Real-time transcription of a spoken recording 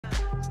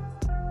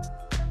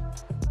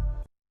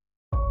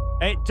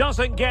It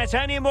doesn't get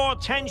any more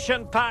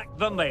tension-packed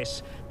than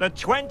this. The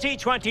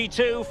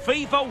 2022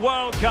 FIFA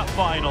World Cup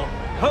final.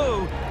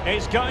 Who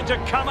is going to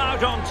come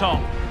out on top?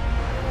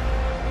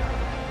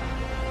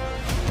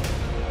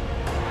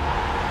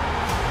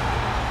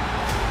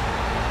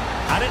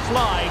 And it's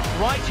live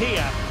right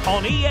here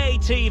on EA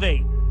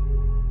TV.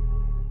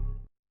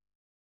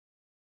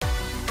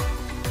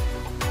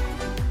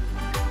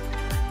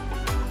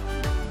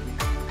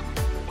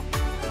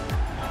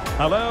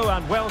 Hello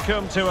and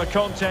welcome to a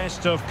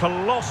contest of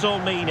colossal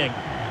meaning.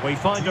 We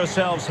find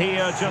ourselves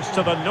here just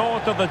to the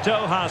north of the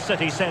Doha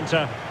city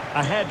centre,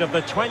 ahead of the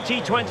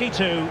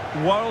 2022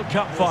 World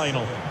Cup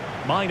final.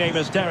 My name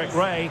is Derek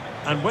Ray,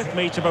 and with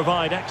me to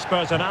provide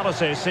expert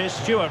analysis is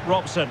Stuart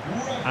Robson.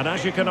 And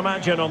as you can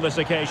imagine on this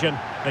occasion,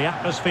 the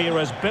atmosphere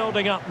is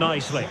building up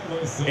nicely.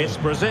 It's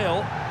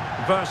Brazil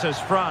versus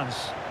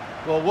France.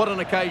 Well, what an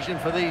occasion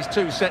for these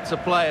two sets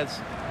of players.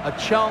 A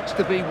chance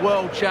to be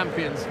world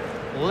champions.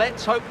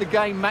 Let's hope the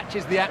game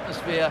matches the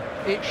atmosphere.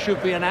 It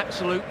should be an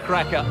absolute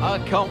cracker. I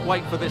can't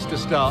wait for this to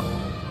start.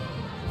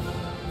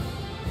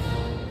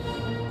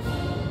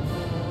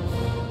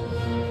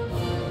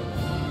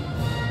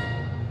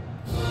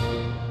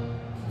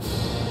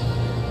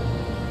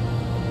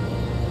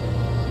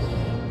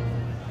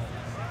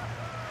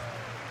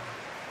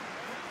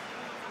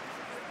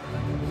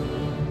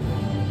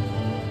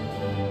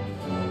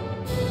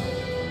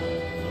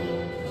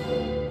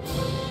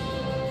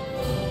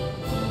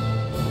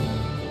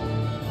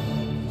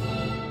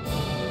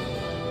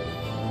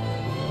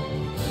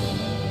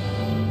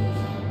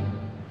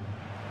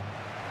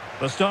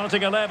 The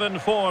starting 11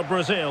 for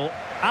Brazil.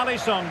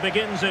 Alisson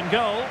begins in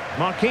goal.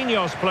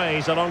 Marquinhos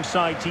plays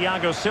alongside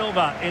Thiago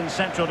Silva in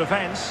central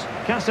defence.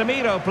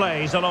 Casemiro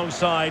plays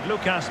alongside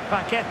Lucas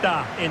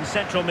Paqueta in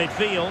central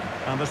midfield.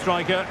 And the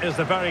striker is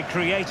the very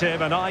creative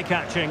and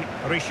eye-catching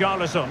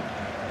Richarlison.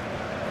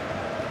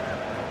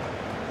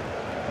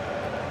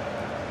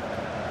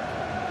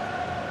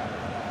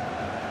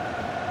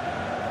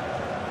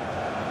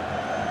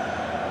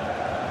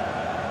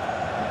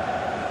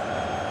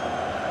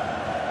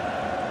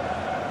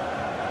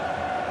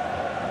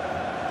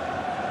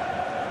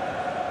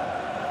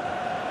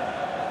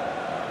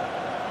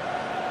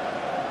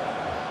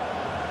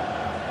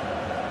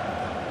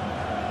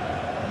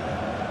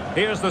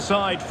 Here's the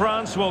side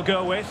France will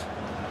go with.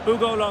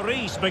 Hugo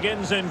Lloris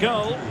begins in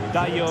goal.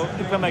 Dayo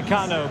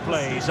Upamecano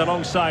plays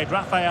alongside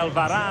Rafael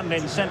Varane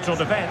in central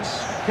defence.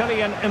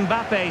 Kylian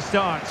Mbappe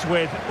starts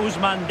with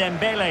Ousmane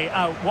Dembele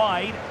out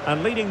wide.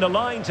 And leading the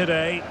line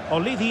today,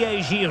 Olivier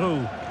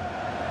Giroud.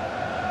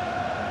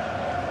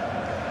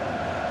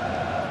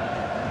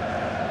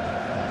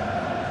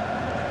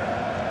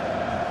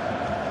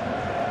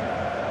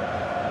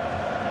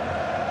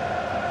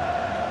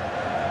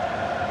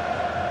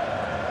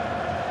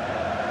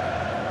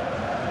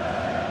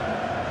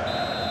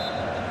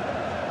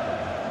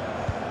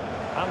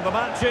 And the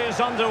match is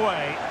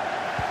underway.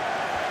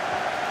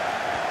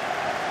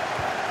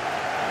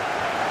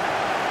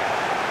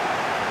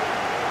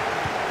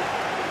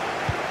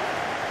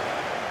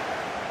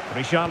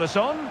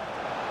 Richarlison.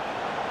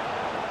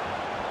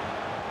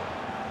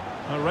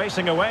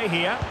 Racing away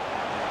here.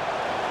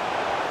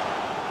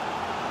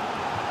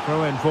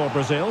 Throw in for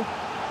Brazil.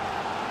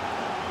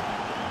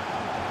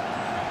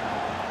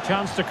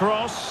 Chance to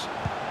cross.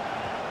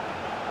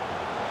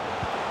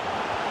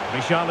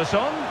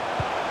 Richarlison.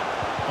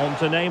 On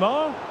to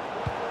Neymar.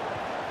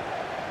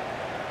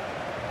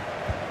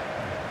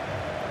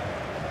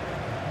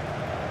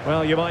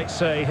 Well, you might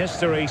say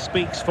history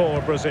speaks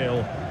for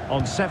Brazil.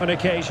 On 7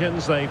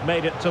 occasions, they've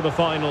made it to the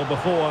final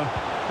before.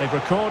 They've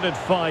recorded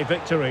 5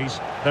 victories.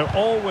 They're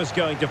always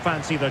going to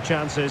fancy their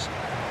chances.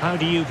 How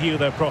do you view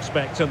their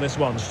prospects in this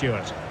one,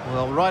 Stuart?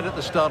 Well, right at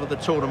the start of the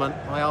tournament,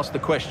 I asked the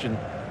question,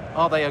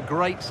 are they a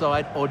great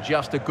side or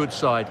just a good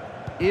side?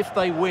 If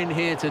they win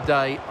here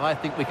today, I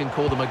think we can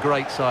call them a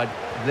great side.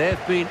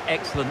 They've been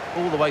excellent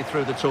all the way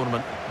through the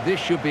tournament. This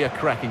should be a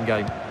cracking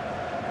game.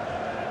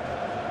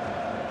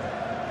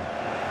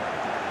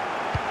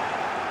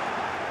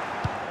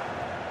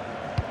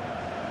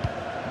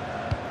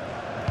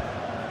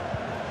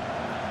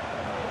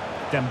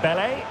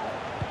 Dembele.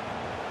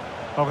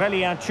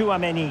 Aurélien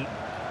Tchouameni.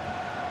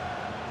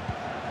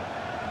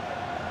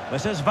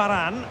 This is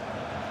Varane.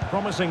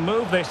 Promising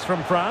move this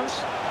from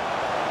France.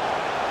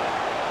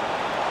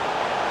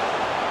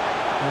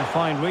 A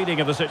fine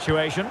reading of the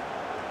situation.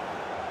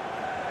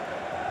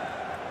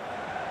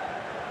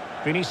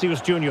 Vinicius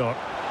Junior.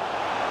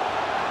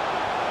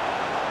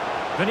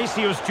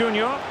 Vinicius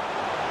Junior.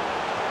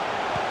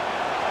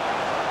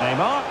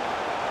 Neymar.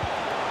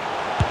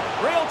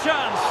 Real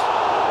chance.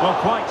 Well,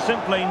 quite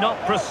simply not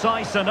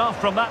precise enough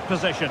from that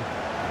position.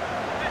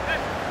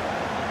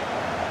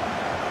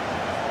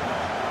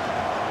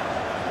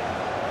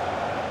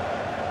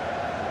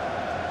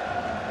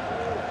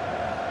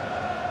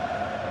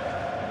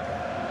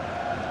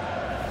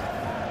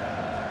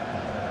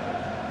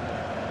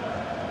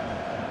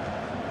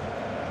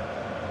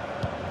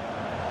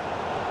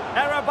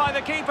 Error by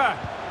the keeper.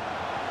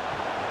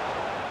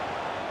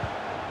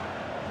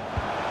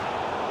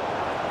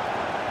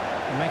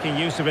 Making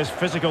use of his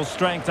physical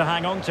strength to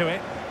hang on to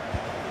it.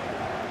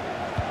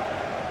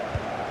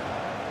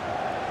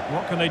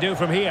 What can they do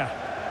from here?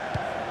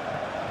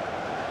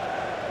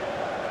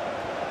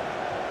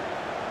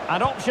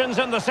 And options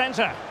in the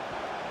centre.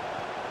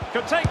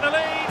 Could take the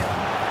lead.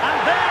 And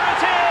there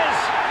it is!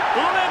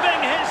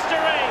 Living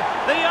history!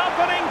 The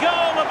opening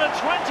goal of the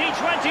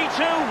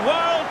 2022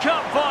 World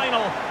Cup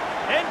final.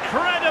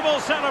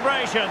 Incredible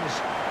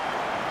celebrations.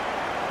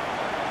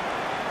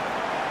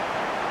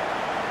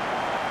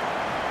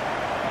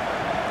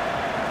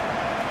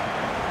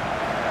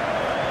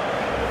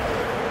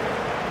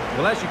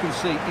 Well, as you can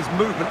see, his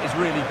movement is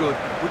really good,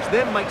 which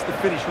then makes the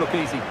finish look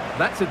easy.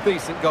 That's a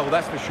decent goal,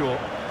 that's for sure.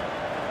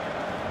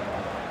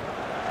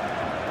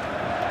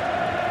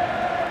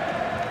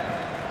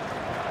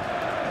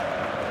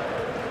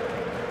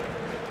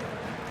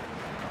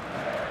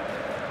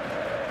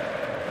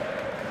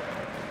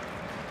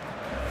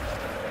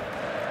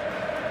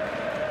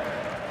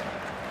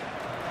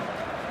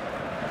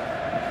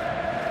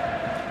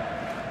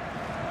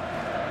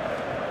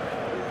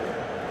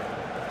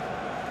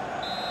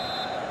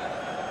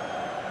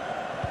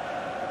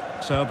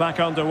 So back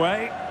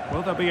underway.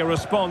 Will there be a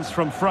response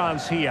from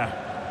France here?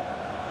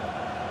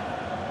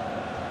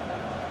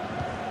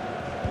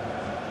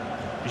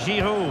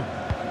 Giroud.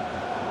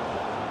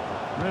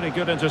 Really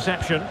good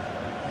interception.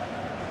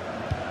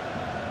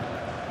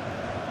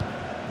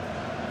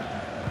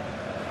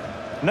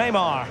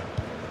 Neymar.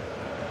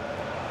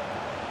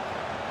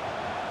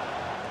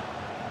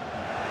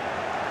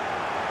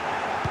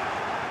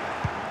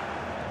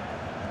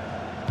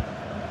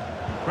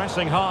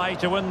 Pressing high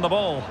to win the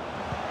ball.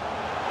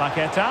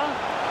 Paqueta,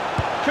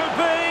 could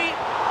be,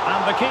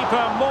 and the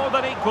keeper more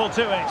than equal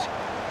to it.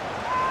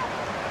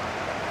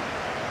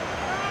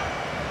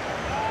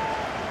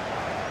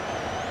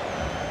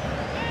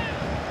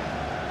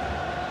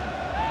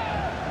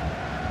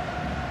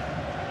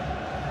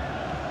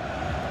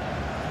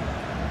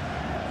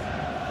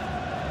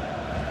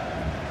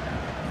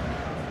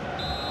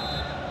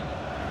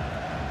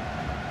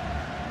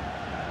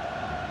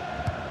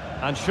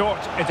 And short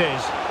it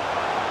is.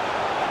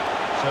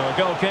 So a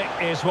goal kick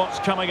is what's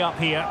coming up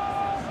here.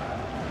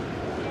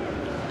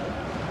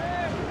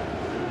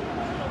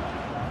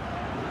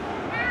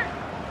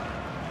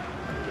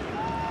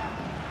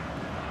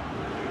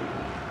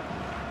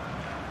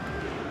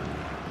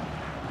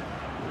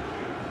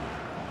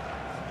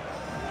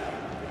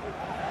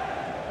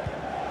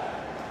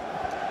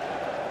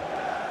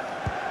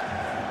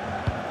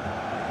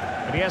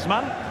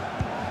 Griezmann.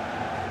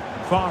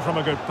 Far from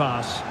a good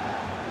pass.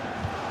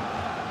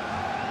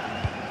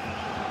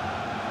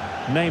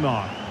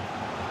 Neymar.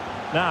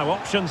 Now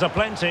options are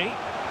plenty.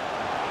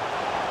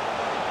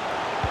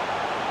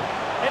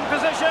 In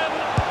position.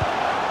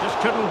 Just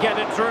couldn't get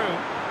it through.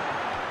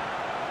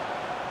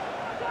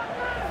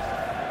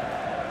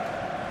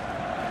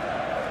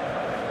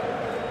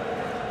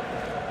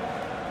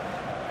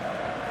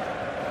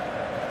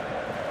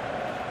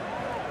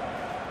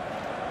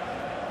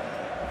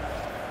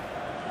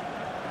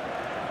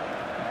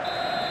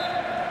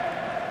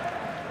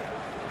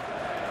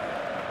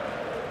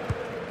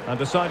 And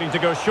deciding to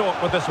go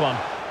short with this one.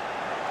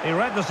 He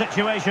read the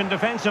situation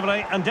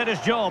defensively and did his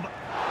job.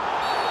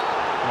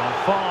 Well,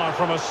 far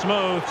from a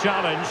smooth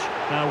challenge.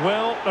 Now,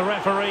 will the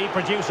referee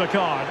produce a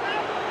card?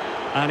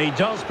 And he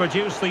does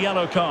produce the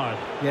yellow card.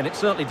 Yeah, and it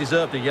certainly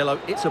deserved a yellow.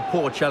 It's a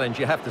poor challenge,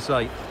 you have to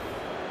say.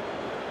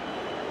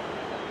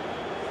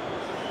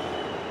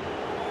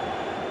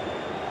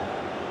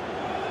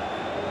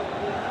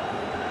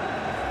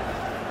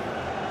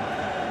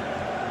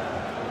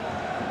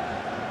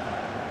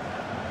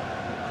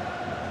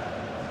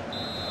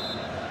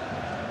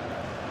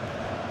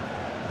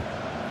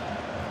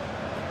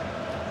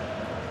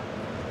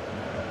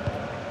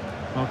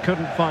 Well,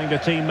 couldn't find a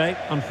teammate,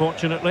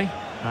 unfortunately.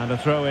 And a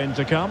throw-in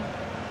to come.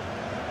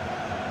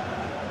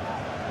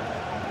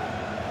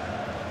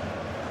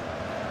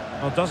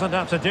 Well, doesn't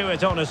have to do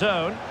it on his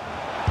own.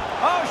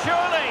 Oh,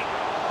 surely!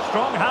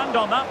 Strong hand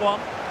on that one.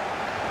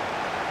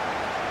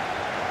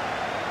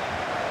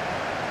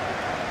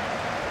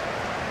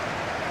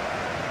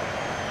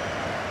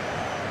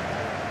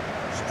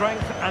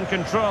 Strength and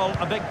control,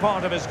 a big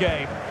part of his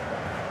game.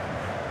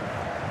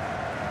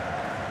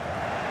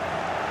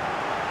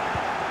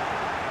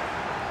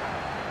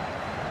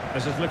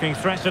 This is looking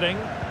threatening,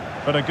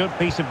 but a good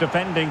piece of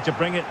defending to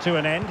bring it to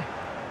an end.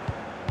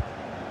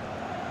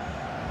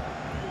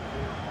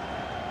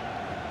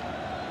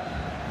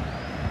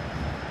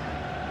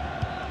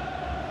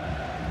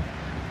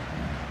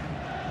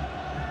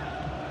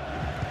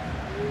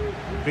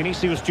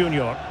 Vinicius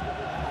Junior.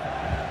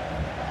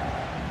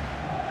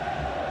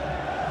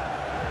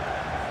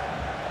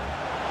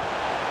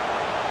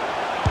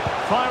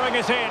 Firing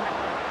it in.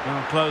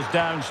 Well, closed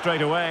down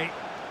straight away.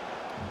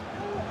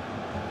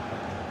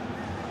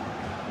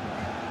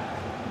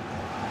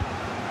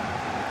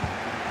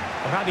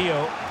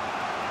 Radio.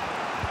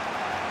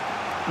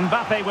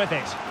 Mbappe with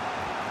it.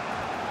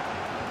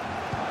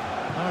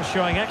 Oh,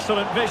 showing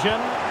excellent vision.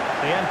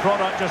 The end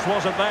product just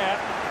wasn't there.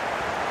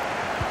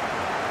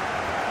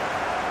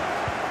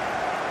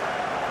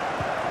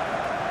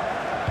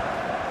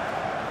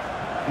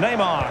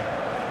 Neymar.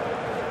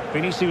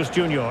 Vinicius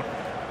Junior.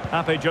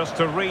 Happy just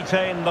to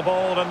retain the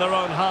ball in their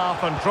own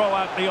half and draw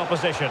out the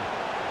opposition.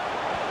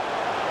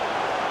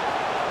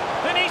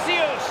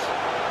 Vinicius!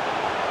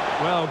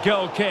 Well,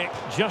 goal kick,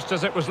 just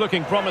as it was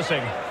looking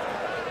promising.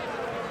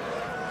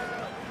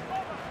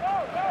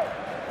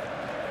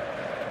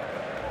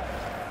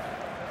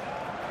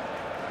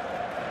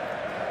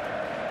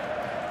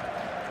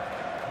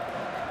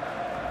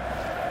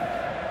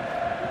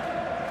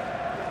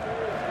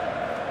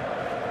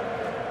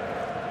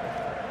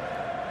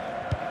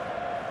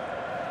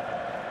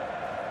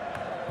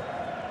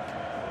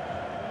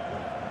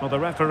 Well, the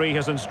referee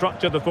has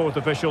instructed the fourth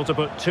official to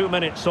put 2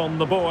 minutes on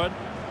the board.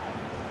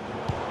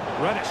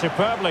 Read it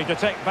superbly to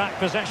take back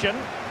possession.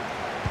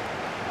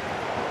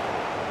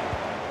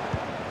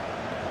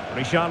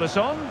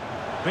 Richarlison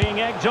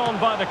being egged on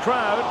by the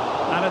crowd,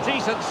 and a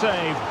decent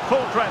save,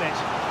 full credit.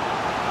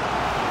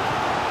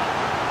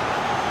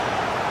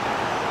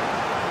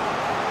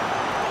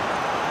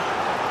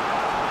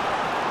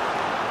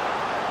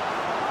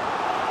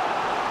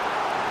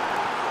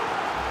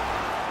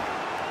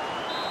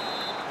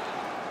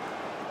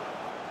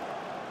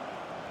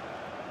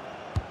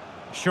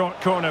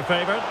 Short corner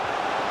favoured.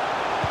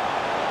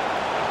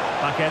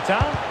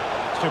 Paqueta.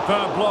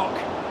 Superb block.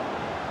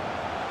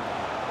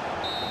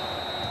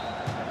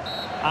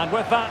 And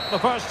with that, the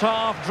first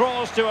half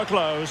draws to a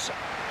close.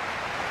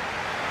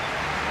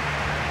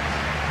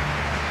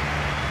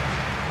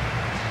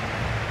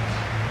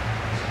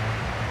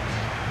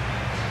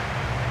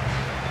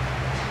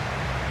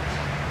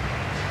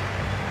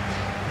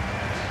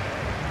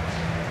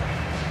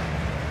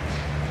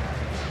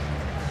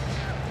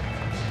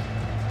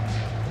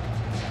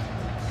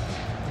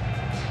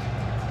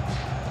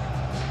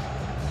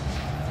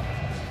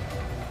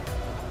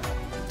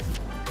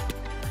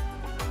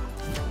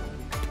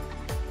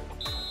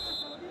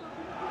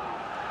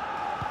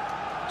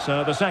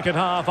 So the second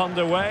half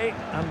underway,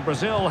 and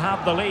Brazil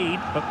have the lead,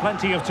 but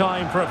plenty of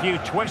time for a few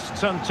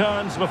twists and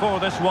turns before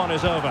this one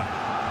is over.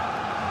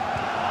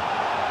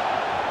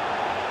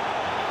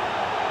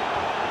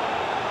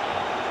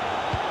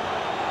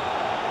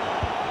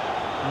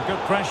 And good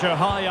pressure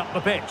high up the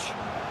pitch.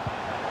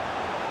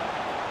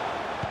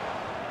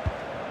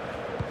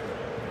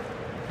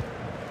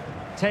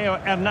 Theo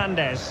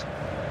Hernandez.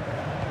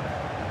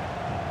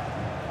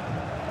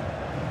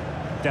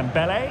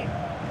 Dembele.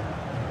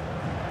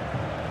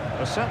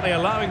 They're certainly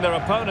allowing their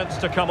opponents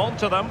to come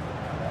onto them.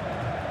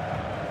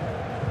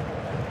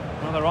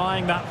 Well, they're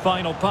eyeing that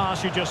final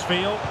pass, you just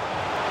feel.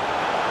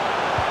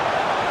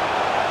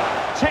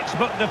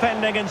 Textbook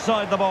defending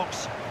inside the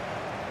box.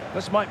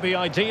 This might be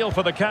ideal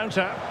for the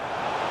counter.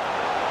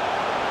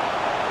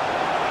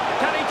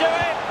 Can he do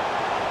it?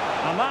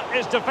 And that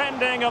is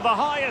defending of the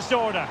highest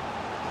order.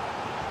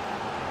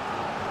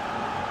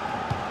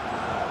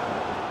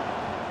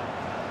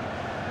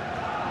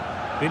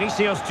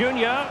 Vinicius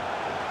Junior.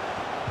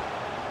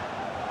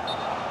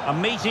 A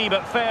meaty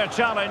but fair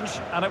challenge,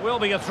 and it will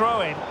be a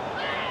throw-in.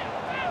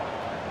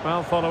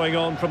 Well, following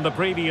on from the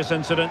previous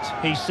incident,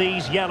 he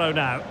sees yellow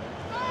now.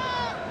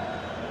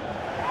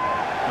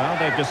 Well,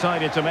 they've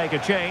decided to make a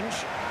change.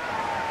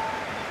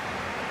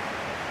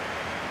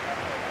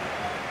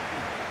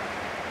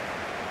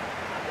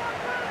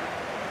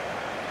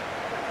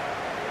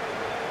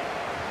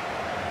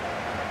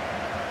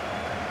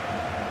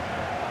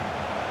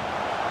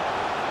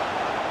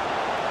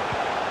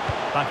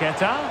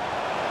 Paqueta.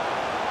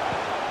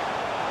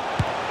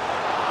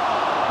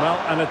 Well,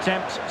 an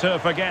attempt to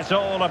forget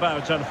all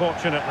about,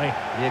 unfortunately.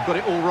 Yeah, got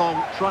it all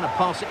wrong, trying to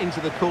pass it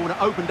into the corner,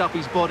 opened up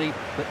his body,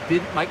 but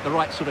didn't make the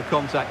right sort of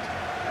contact.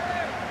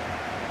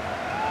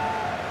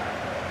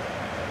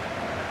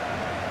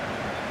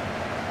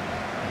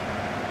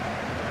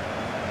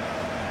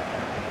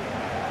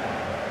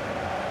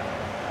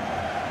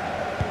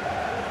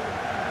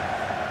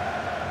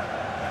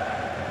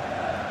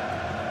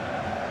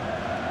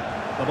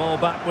 The ball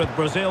back with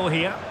Brazil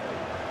here.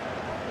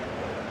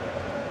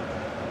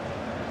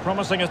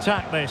 Promising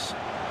attack, this.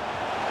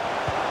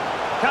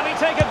 Can he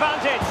take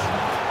advantage?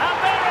 And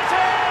there it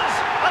is!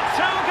 A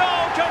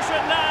two-goal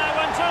cushion now,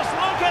 and just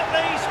look at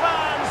these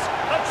fans.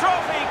 The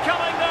trophy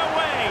coming their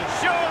way,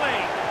 surely.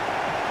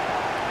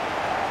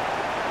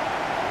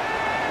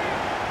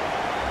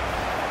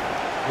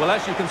 Well,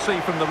 as you can see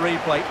from the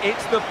replay,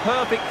 it's the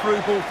perfect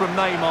through ball from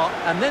Neymar,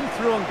 and then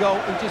through on goal,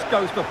 he just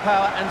goes for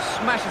power and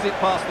smashes it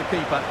past the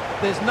keeper.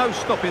 There's no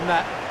stopping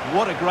that.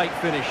 What a great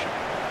finish.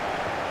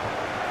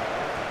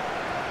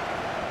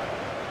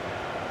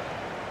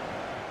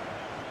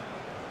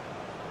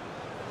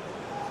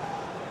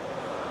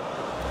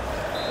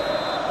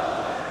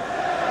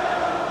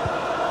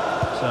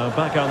 So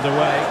back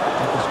underway,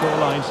 with the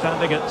scoreline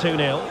standing at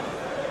 2-0.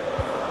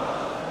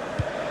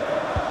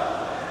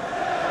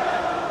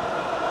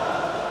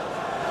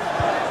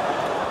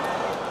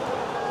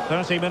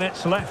 "30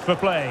 minutes left for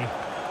play.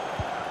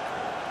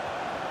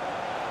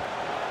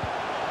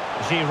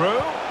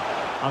 Giroud,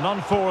 an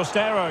unforced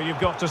error, you've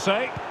got to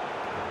say.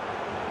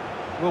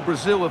 Well,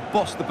 Brazil have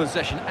bossed the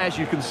possession, as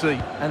you can see,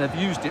 and have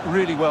used it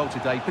really well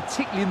today,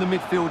 particularly in the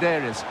midfield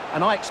areas.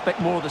 And I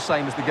expect more of the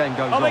same as the game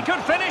goes on. Oh, they could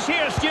finish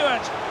here,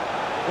 Stuart.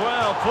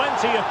 Well,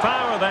 plenty of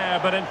power there,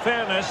 but in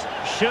fairness,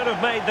 should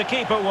have made the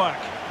keeper work.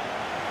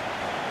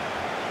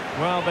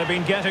 Well, they've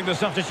been getting the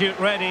substitute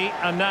ready,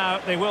 and now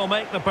they will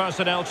make the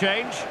personnel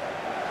change.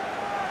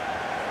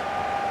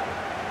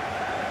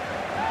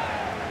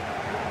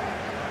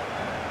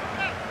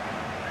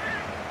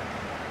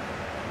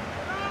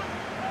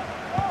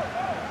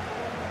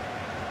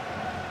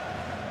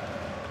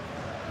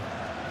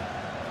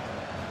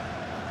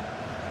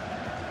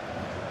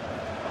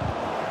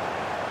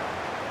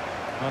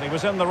 Well, he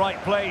was in the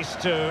right place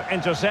to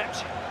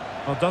intercept.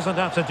 Well, doesn't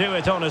have to do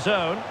it on his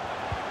own.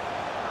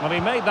 Well, he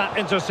made that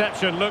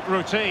interception look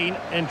routine.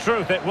 In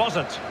truth, it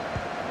wasn't.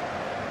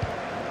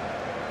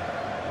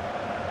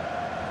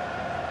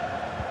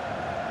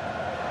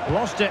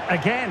 Lost it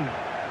again.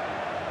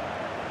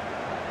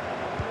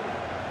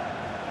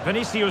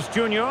 Vinicius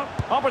Junior.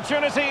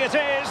 Opportunity it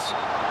is.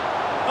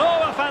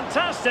 Oh, a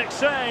fantastic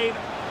save.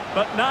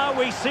 But now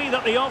we see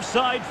that the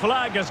offside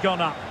flag has gone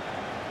up.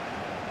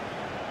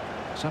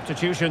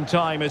 Substitution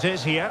time it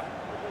is here.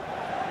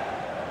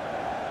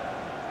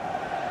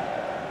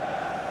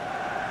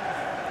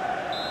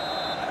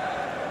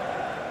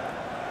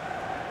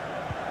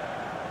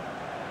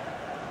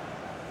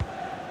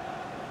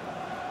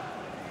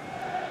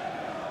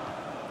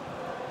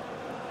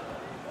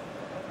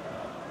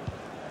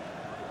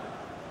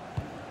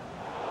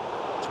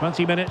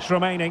 Twenty minutes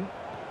remaining.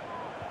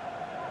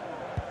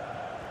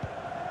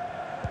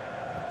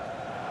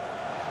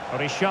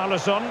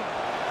 Richarlison.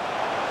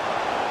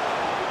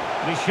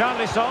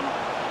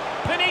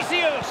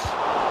 Vinicius!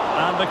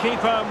 And the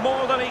keeper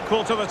more than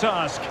equal to the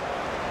task.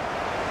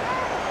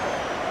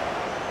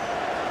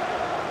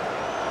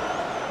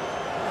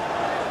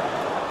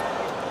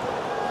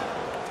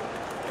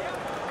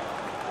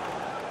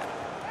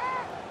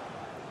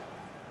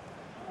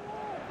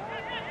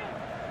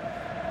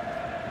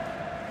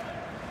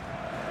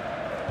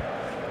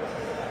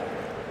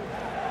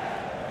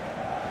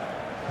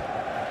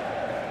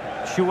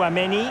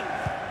 Chouameni.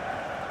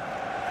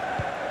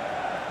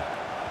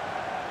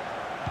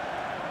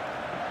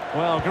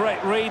 Well,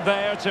 great read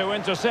there to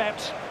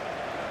intercept.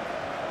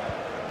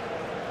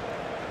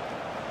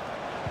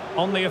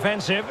 On the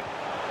offensive.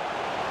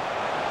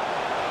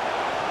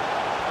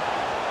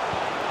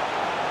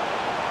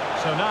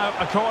 So now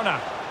a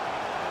corner.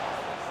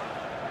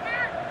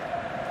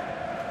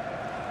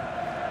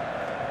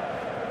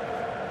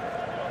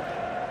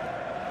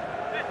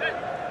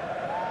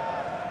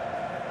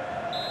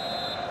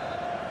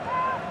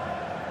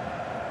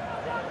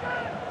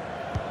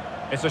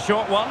 It's a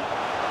short one.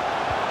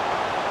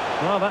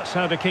 Well, that's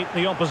how to keep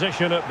the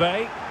opposition at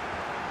bay.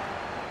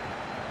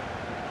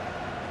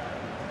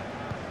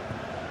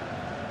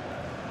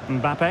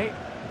 Mbappe.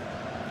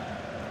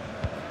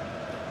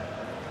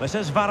 This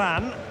is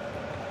Varane.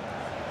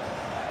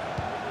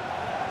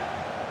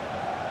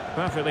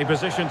 Perfectly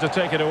positioned to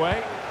take it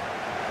away.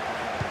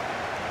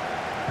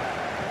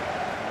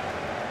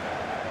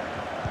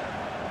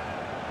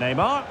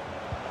 Neymar.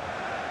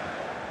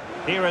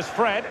 Here is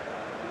Fred.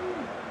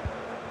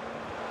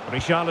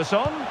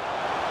 Richarlison.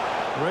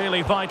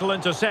 Really vital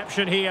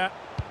interception here.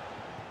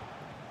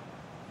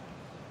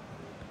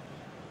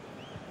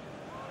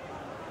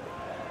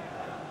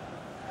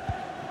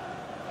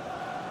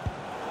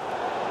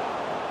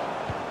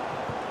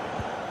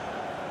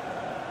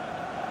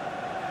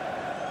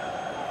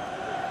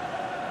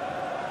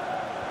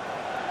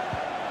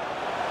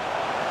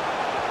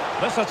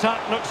 This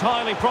attack looks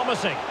highly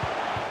promising.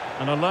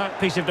 An alert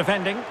piece of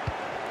defending.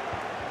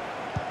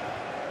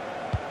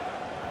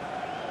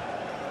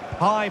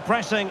 High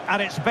pressing at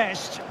its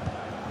best.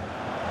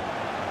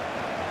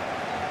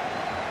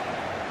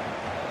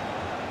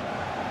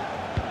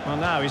 Well,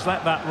 now he's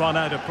let that run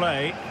out of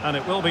play, and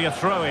it will be a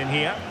throw-in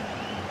here.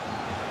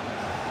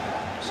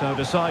 So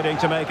deciding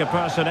to make a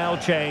personnel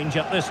change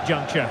at this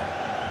juncture.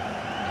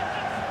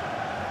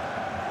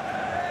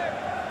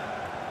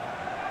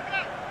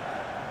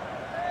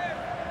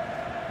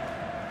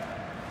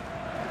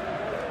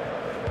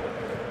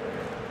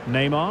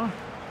 Neymar.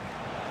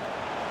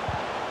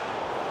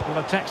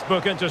 Well, a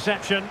textbook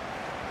interception.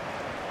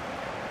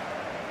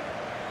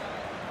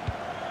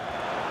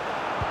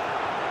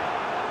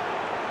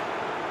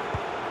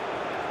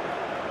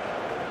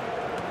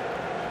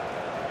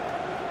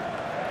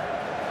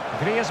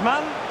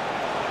 Griezmann.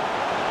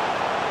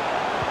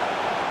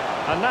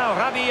 And now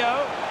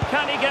Rabiot.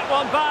 Can he get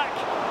one back?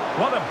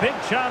 What a big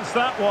chance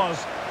that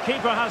was.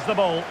 Keeper has the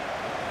ball.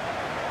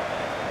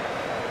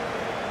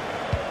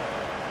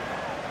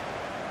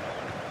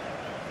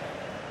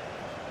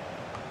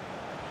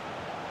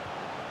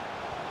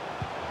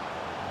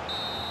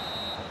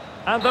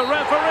 And the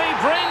referee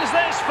brings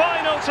this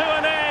final to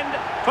an end.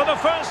 For the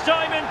first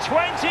time in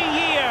 20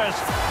 years,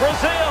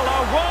 Brazil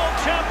are world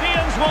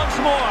champions once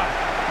more.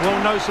 Well,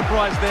 no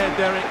surprise there,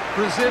 Derek.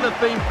 Brazil have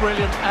been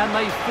brilliant and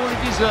they fully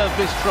deserve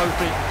this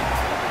trophy.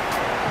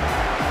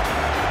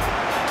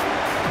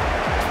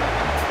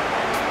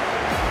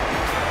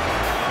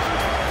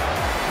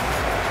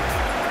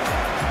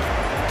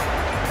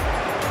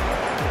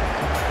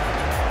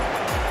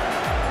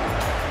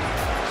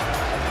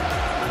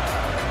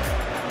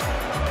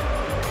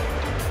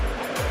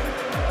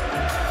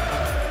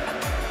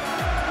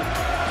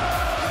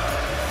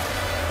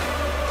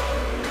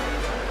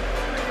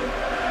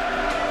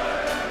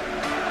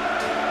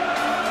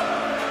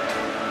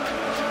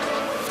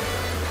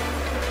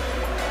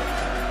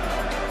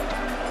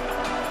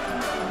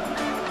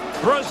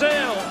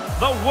 Brazil,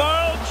 the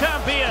world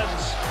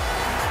champions.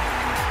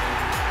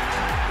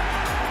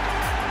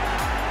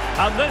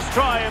 And this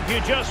triumph,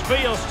 you just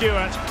feel,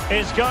 Stuart,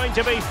 is going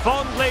to be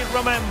fondly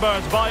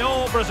remembered by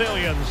all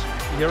Brazilians.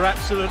 You're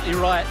absolutely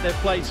right. They've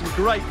played some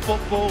great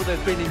football.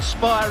 They've been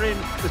inspiring.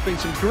 There's been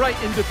some great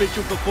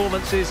individual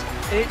performances.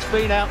 It's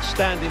been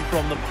outstanding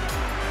from them.